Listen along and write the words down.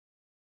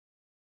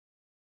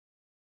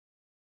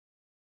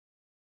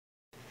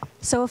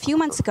So a few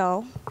months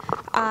ago,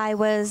 I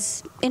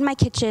was in my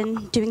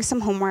kitchen doing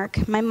some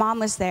homework. My mom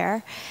was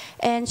there,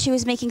 and she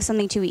was making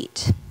something to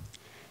eat.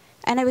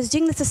 And I was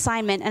doing this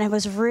assignment, and I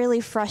was really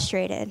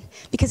frustrated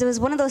because it was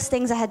one of those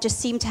things that had just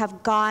seemed to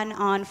have gone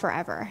on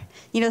forever.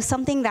 You know,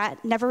 something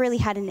that never really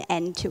had an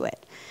end to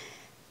it.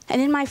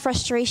 And in my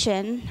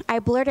frustration, I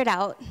blurted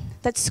out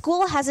that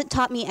school hasn't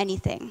taught me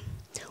anything,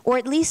 or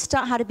at least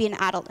not how to be an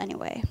adult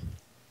anyway.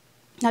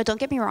 Now, don't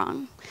get me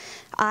wrong.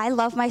 I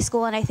love my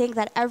school, and I think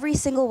that every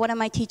single one of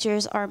my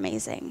teachers are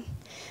amazing.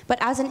 But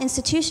as an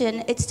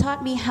institution, it's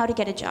taught me how to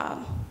get a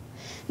job,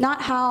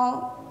 not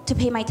how to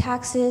pay my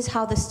taxes,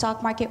 how the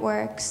stock market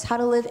works, how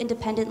to live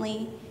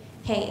independently.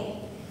 Hey,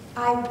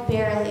 I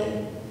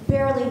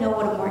barely know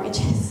what a mortgage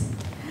is.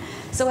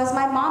 So as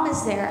my mom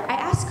is there, I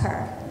ask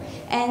her,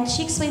 and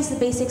she explains the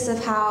basics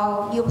of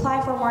how you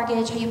apply for a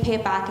mortgage, how you pay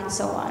it back, and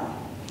so on.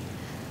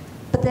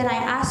 But then I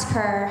ask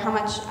her how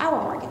much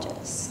our mortgage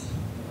is.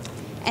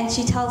 And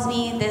she tells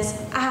me this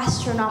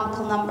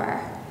astronomical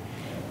number.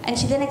 And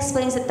she then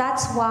explains that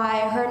that's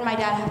why her and my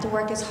dad have to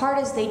work as hard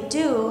as they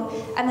do,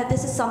 and that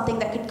this is something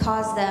that could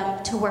cause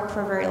them to work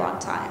for a very long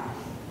time.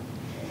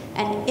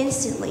 And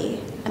instantly,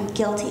 I'm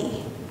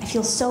guilty. I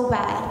feel so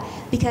bad,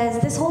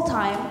 because this whole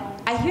time,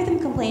 I hear them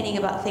complaining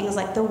about things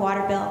like the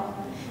water bill,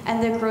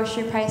 and the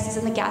grocery prices,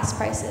 and the gas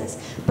prices,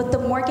 but the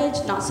mortgage,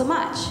 not so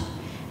much.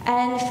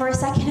 And for a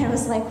second, I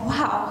was like,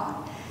 wow.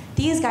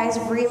 These guys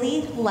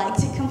really like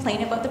to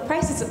complain about the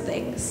prices of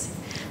things.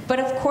 But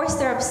of course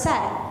they're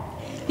upset.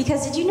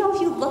 Because did you know if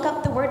you look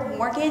up the word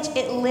mortgage,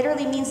 it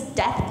literally means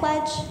death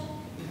pledge?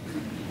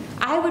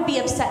 I would be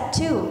upset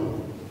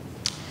too.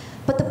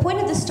 But the point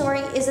of the story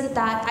isn't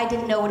that I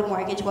didn't know what a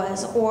mortgage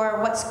was,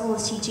 or what school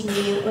is teaching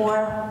me,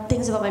 or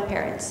things about my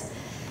parents.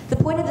 The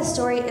point of the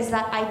story is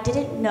that I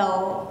didn't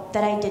know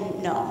that I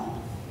didn't know.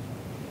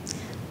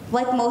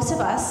 Like most of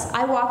us,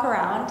 I walk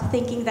around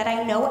thinking that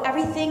I know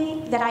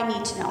everything that I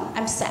need to know.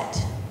 I'm set.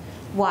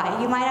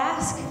 Why, you might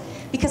ask?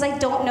 Because I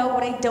don't know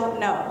what I don't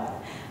know.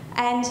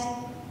 And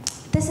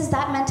this is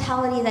that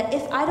mentality that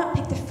if I don't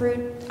pick the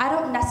fruit, I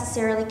don't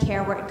necessarily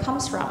care where it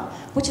comes from,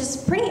 which is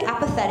pretty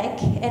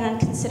apathetic and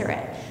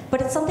inconsiderate.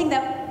 But it's something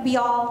that we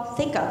all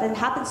think of and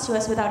happens to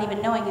us without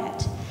even knowing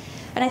it.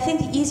 And I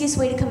think the easiest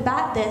way to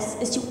combat this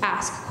is to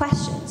ask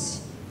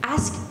questions.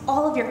 Ask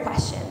all of your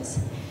questions.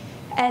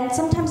 And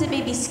sometimes it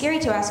may be scary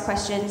to ask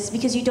questions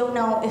because you don't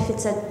know if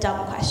it's a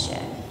dumb question,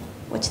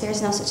 which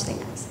there's no such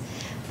thing as.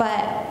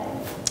 But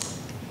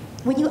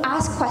when you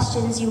ask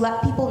questions, you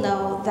let people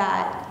know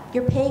that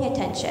you're paying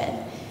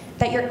attention,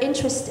 that you're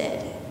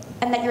interested,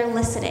 and that you're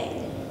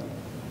listening.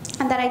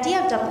 And that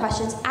idea of dumb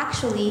questions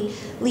actually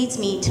leads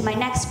me to my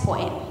next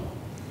point.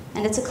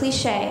 And it's a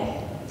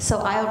cliche, so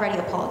I already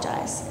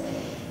apologize.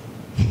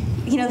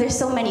 You know, there's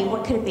so many.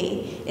 What could it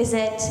be? Is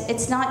it,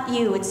 it's not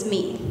you, it's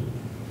me?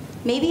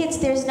 Maybe it's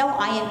there's no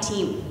I in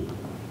team.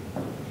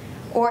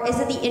 Or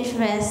is it the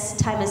infamous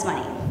time is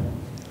money?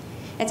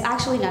 It's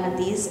actually none of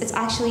these. It's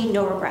actually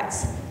no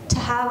regrets. To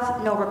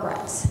have no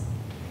regrets.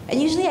 And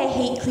usually I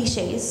hate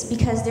cliches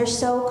because they're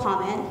so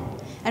common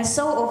and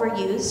so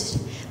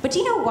overused. But do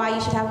you know why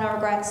you should have no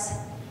regrets?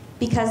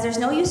 Because there's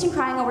no use in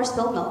crying over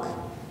spilled milk.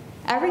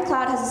 Every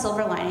cloud has a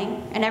silver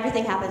lining, and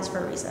everything happens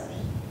for a reason.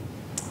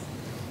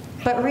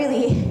 But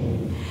really,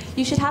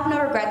 you should have no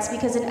regrets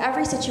because in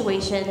every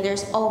situation,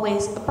 there's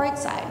always a bright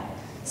side,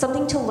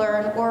 something to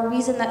learn or a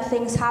reason that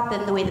things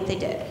happen the way that they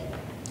did.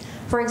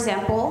 For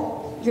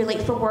example, you're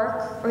late for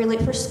work or you're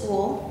late for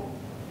school.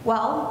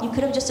 Well, you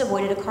could have just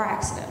avoided a car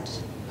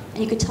accident.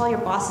 And you could tell your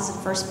bosses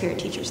and first period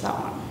teachers that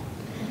one.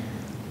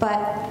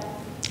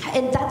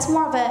 And that's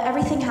more of a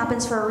everything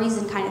happens for a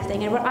reason kind of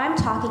thing. And what I'm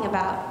talking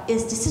about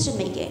is decision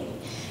making.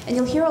 And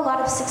you'll hear a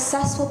lot of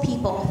successful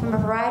people from a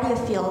variety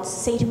of fields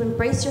say to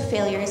embrace your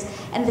failures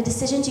and the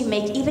decisions you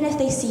make, even if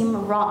they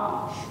seem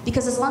wrong.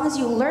 Because as long as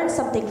you learn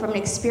something from an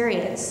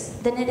experience,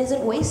 then it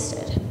isn't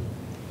wasted.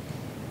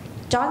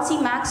 John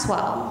C.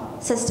 Maxwell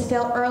says to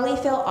fail early,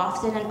 fail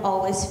often, and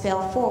always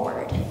fail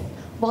forward.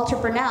 Walter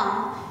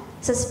Burnell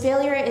says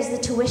failure is the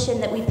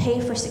tuition that we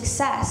pay for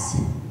success.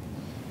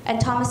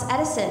 And Thomas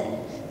Edison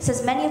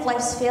says many of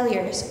life's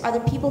failures are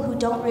the people who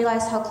don't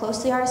realize how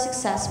close they are to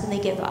success when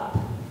they give up.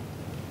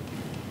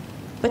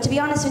 But to be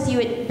honest with you,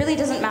 it really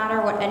doesn't matter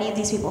what any of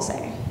these people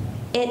say.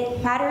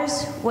 It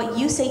matters what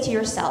you say to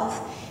yourself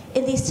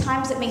in these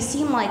times that may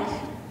seem like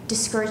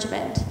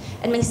discouragement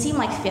and may seem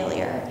like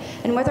failure,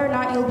 and whether or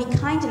not you'll be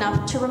kind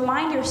enough to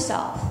remind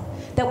yourself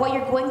that what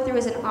you're going through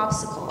is an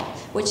obstacle,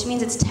 which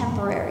means it's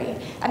temporary,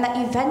 and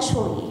that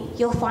eventually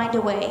you'll find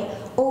a way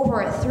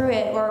over it, through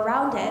it, or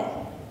around it,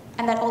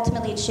 and that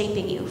ultimately it's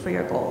shaping you for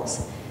your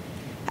goals.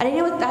 And I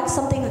know that's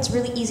something that's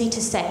really easy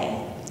to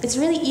say. It's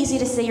really easy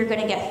to say you're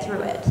going to get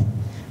through it.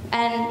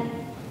 And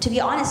to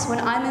be honest, when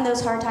I'm in those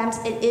hard times,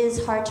 it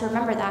is hard to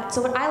remember that.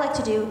 So what I like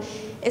to do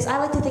is I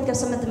like to think of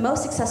some of the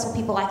most successful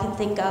people I can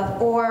think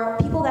of, or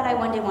people that I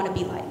one day want to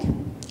be like.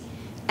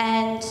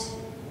 And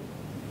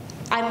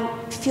I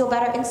feel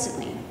better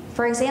instantly.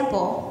 For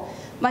example,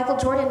 Michael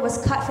Jordan was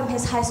cut from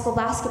his high school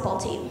basketball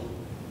team.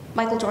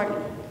 Michael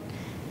Jordan.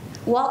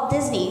 Walt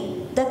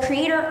Disney, the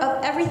creator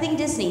of everything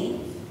Disney,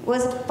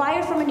 was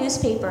fired from a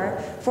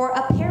newspaper for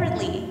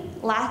apparently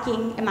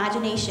lacking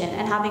imagination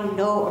and having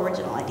no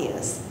original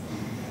ideas.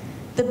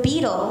 The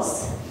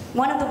Beatles,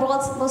 one of the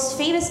world's most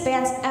famous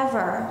bands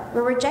ever,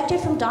 were rejected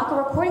from Decca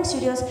recording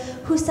studios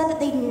who said that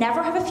they'd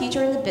never have a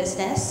future in the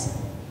business.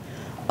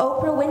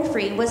 Oprah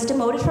Winfrey was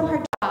demoted from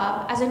her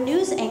job as a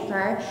news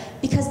anchor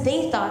because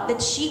they thought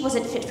that she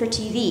wasn't fit for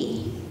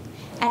TV.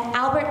 And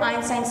Albert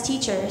Einstein's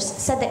teachers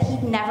said that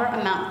he'd never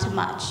amount to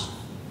much.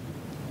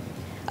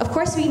 Of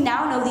course, we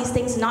now know these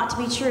things not to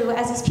be true,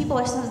 as these people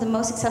are some of the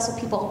most successful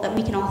people that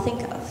we can all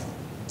think of.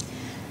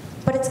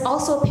 But it's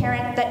also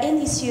apparent that in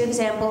these few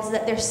examples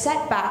that their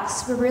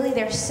setbacks were really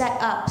their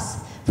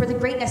setups for the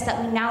greatness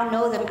that we now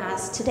know them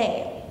as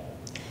today.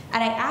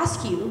 And I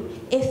ask you,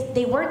 if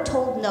they weren't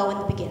told no in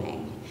the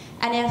beginning,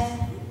 and if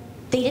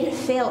they didn't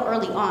fail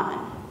early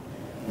on,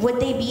 would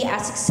they be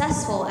as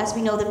successful as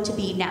we know them to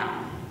be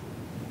now?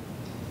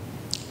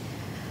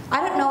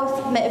 I don't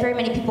know if very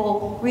many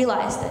people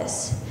realize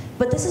this,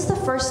 but this is the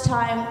first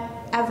time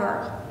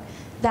ever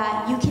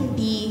that you can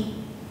be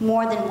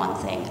more than one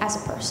thing as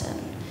a person.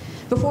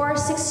 Before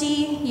 60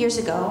 years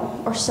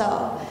ago or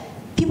so,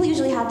 people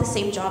usually had the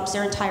same jobs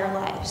their entire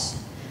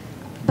lives.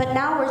 But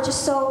now we're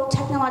just so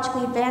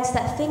technologically advanced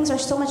that things are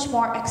so much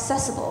more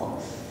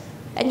accessible.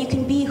 And you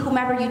can be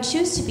whomever you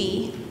choose to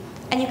be,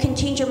 and you can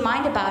change your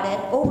mind about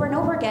it over and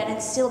over again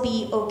and still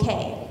be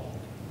okay.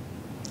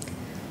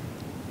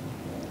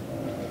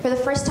 For the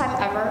first time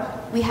ever,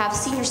 we have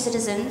senior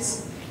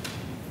citizens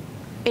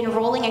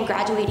enrolling and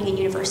graduating in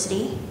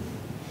university.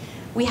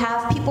 We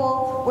have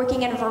people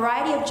working in a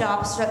variety of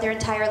jobs throughout their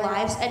entire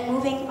lives and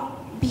moving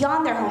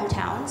beyond their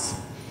hometowns.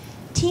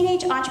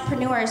 Teenage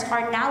entrepreneurs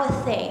are now a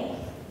thing.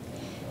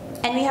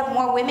 And we have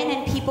more women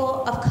and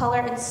people of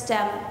color in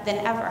STEM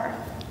than ever.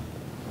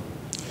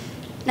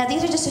 Now,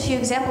 these are just a few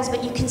examples,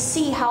 but you can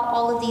see how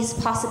all of these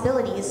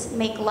possibilities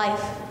make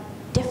life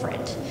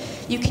different.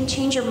 You can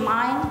change your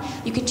mind,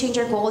 you can change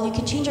your goal, you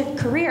can change your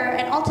career,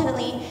 and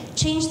ultimately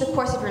change the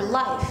course of your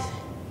life.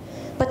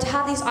 But to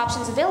have these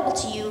options available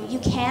to you, you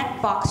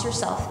can't box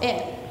yourself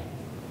in.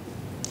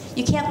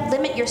 You can't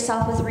limit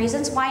yourself with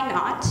reasons why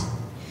not,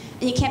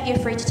 and you can't be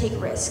afraid to take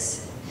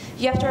risks.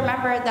 You have to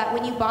remember that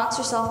when you box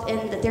yourself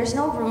in, that there's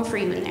no room for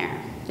you in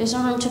there. There's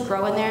no room to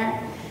grow in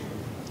there.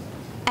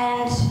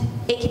 And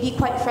it can be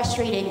quite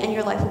frustrating, and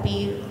your life will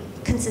be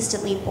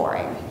consistently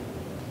boring.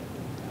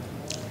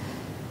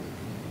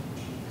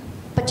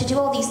 But to do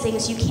all these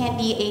things, you can't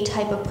be a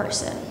type of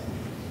person.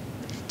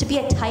 To be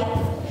a type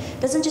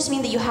doesn't just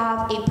mean that you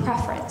have a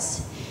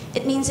preference.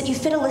 It means that you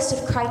fit a list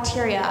of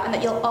criteria and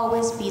that you'll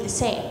always be the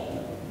same.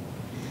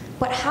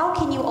 But how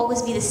can you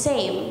always be the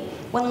same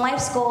when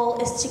life's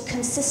goal is to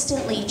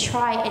consistently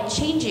try and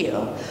change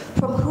you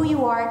from who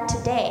you are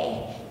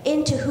today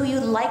into who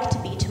you'd like to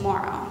be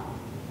tomorrow?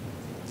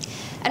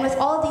 And with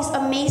all of these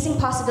amazing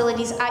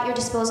possibilities at your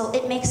disposal,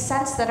 it makes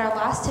sense that our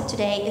last tip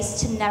today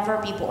is to never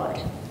be bored.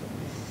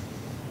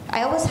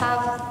 I always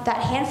have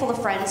that handful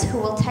of friends who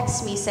will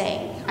text me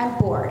saying, "I'm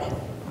bored."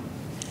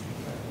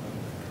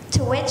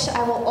 To which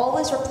I will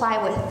always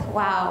reply with,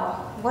 "Wow,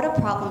 what a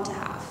problem to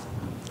have."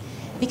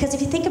 Because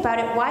if you think about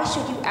it, why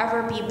should you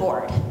ever be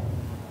bored?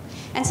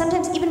 And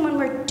sometimes even when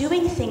we're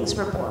doing things,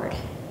 we're bored.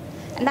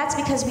 And that's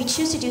because we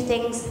choose to do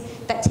things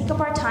that take up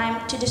our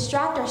time to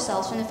distract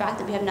ourselves from the fact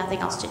that we have nothing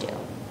else to do.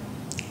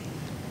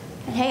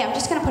 And hey, I'm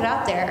just gonna put it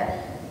out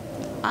there,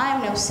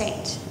 I'm no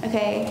saint,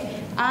 okay?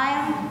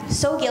 I'm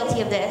so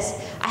guilty of this.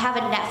 I have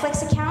a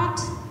Netflix account,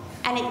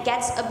 and it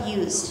gets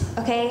abused,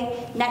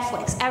 okay?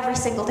 Netflix, every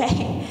single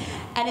day.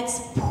 And it's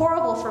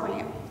horrible for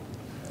me.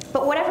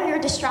 But whatever your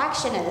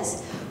distraction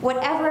is,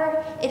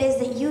 whatever it is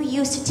that you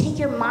use to take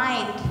your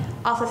mind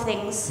off of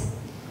things,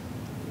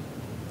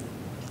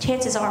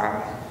 chances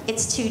are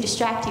it's to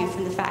distract you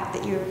from the fact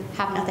that you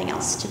have nothing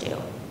else to do.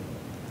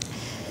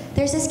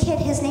 There's this kid,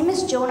 his name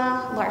is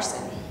Jonah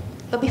Larson.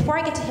 But before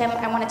I get to him,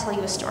 I want to tell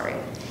you a story.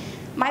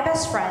 My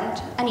best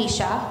friend,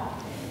 Anisha,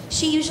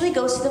 she usually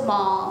goes to the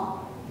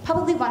mall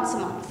probably once a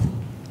month.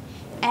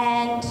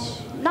 And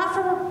not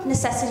for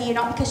necessity,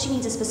 not because she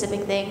needs a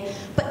specific thing,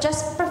 but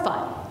just for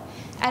fun.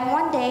 And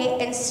one day,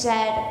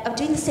 instead of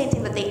doing the same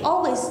thing that they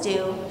always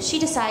do, she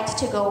decides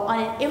to go on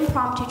an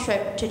impromptu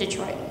trip to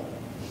Detroit.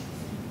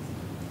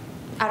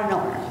 Out of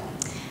nowhere.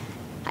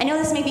 I know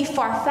this may be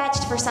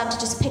far-fetched for some to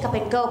just pick up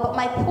and go, but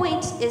my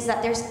point is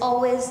that there's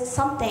always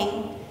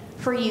something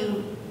for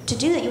you to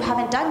do that you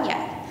haven't done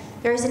yet.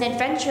 There's an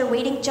adventure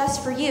waiting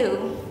just for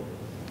you,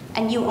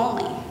 and you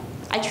only.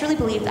 I truly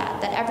believe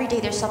that every day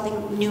there's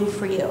something new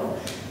for you.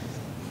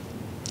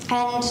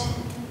 And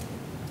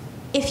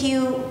if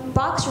you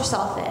box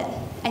yourself in,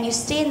 and you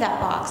stay in that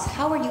box,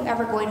 how are you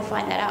ever going to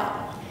find that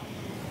out?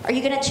 Are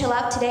you gonna chill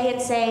out today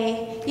and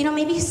say, you know,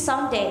 maybe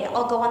someday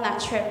I'll go on that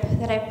trip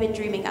that I've been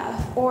dreaming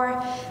of?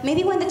 Or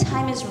maybe when the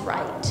time is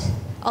right,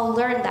 I'll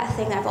learn that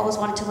thing that I've always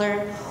wanted to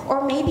learn.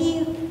 Or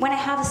maybe when I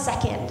have a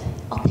second,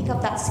 I'll pick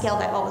up that skill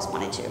that I've always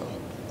wanted to.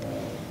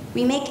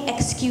 We make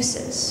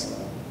excuses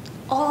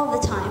all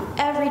the time,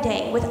 every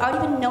day, without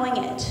even knowing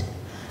it,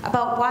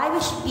 about why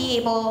we should be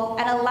able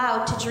and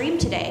allowed to dream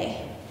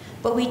today,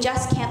 but we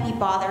just can't be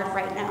bothered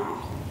right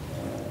now.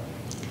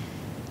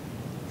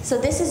 So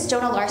this is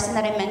Jonah Larson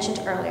that I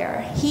mentioned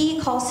earlier.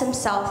 He calls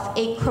himself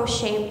a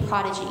crochet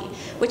prodigy,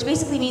 which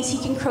basically means he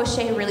can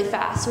crochet really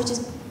fast, which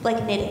is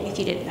like knitting if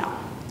you didn't know.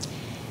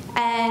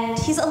 And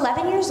he's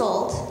 11 years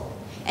old,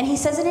 and he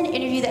says in an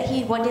interview that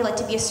he'd one day like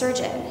to be a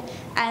surgeon.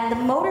 And the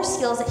motor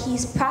skills that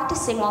he's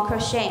practicing while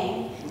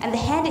crocheting and the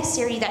hand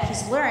dexterity that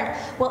he's learned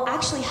will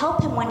actually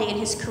help him one day in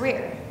his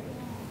career.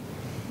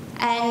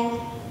 And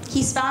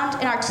he's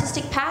found an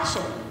artistic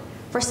passion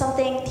for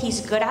something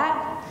he's good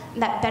at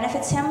and that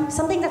benefits him,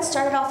 something that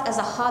started off as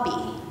a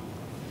hobby.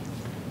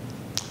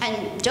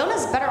 And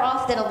Jonah's better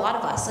off than a lot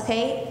of us,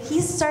 okay?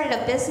 He's started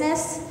a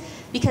business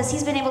because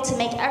he's been able to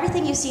make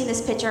everything you see in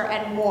this picture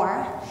and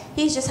more.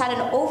 He's just had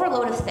an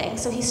overload of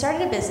things, so he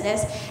started a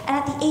business, and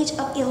at the age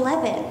of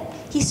 11,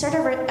 he started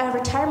a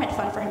retirement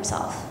fund for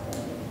himself.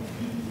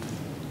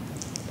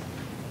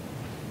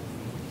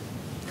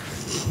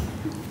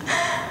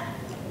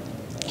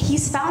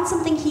 He's found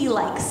something he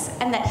likes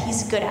and that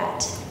he's good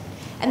at,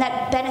 and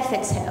that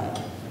benefits him.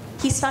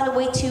 He's found a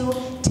way to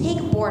take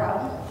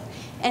boredom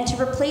and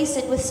to replace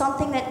it with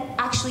something that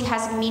actually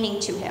has meaning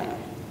to him.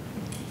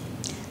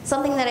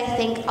 Something that I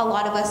think a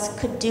lot of us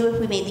could do if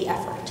we made the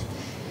effort.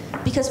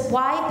 Because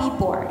why be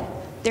bored?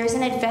 There's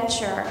an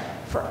adventure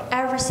for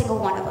every single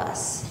one of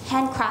us,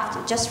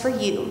 handcrafted just for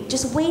you,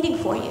 just waiting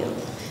for you.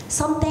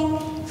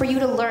 Something for you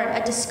to learn,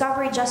 a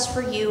discovery just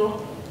for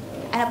you,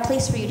 and a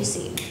place for you to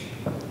see.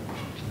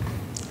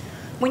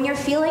 When you're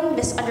feeling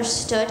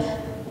misunderstood,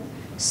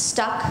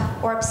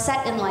 stuck, or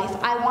upset in life,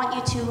 I want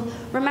you to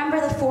remember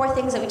the 4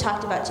 things that we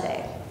talked about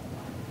today.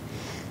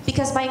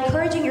 Because by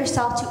encouraging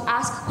yourself to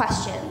ask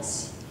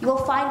questions, you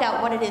will find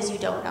out what it is you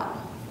don't know.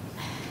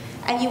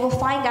 And you will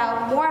find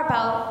out more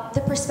about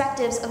the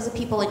perspectives of the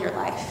people in your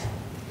life.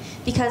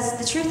 Because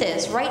the truth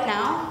is, right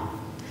now,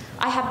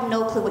 I have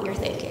no clue what you're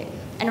thinking.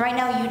 And right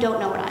now, you don't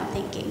know what I'm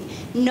thinking.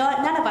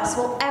 None of us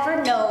will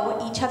ever know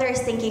what each other is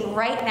thinking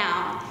right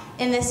now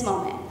in this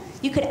moment.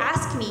 You could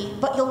ask me,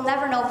 but you'll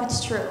never know if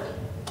it's true,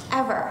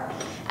 ever.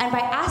 And by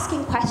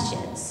asking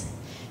questions,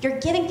 you're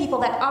giving people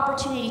that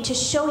opportunity to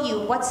show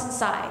you what's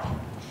inside.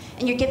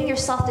 And you're giving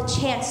yourself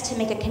the chance to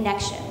make a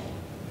connection.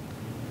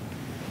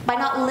 By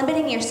not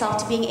limiting yourself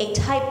to being a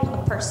type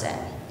of person,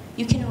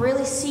 you can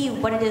really see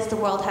what it is the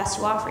world has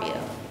to offer you.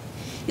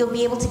 You'll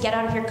be able to get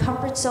out of your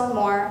comfort zone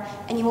more,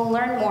 and you will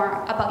learn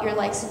more about your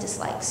likes and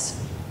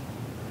dislikes.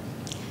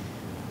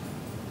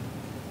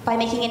 By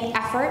making an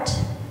effort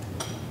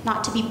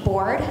not to be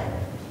bored,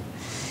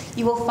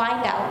 you will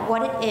find out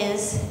what it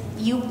is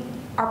you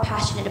are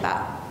passionate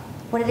about,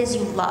 what it is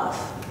you love.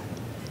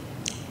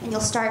 And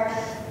you'll start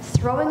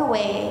throwing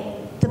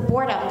away the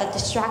boredom that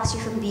distracts you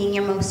from being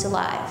your most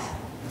alive.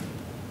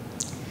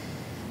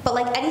 But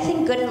like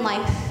anything good in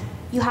life,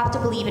 you have to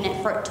believe in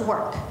it for it to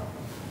work.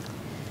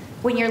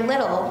 When you're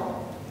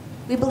little,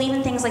 we believe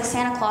in things like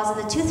Santa Claus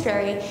and the Tooth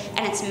Fairy,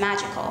 and it's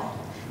magical.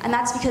 And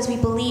that's because we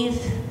believe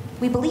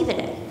in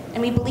it,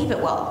 and we believe it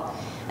will.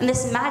 And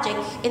this magic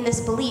in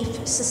this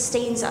belief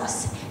sustains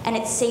us, and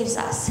it saves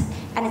us.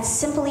 And it's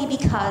simply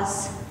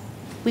because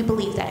we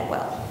believe that it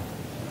will.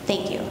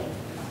 Thank you.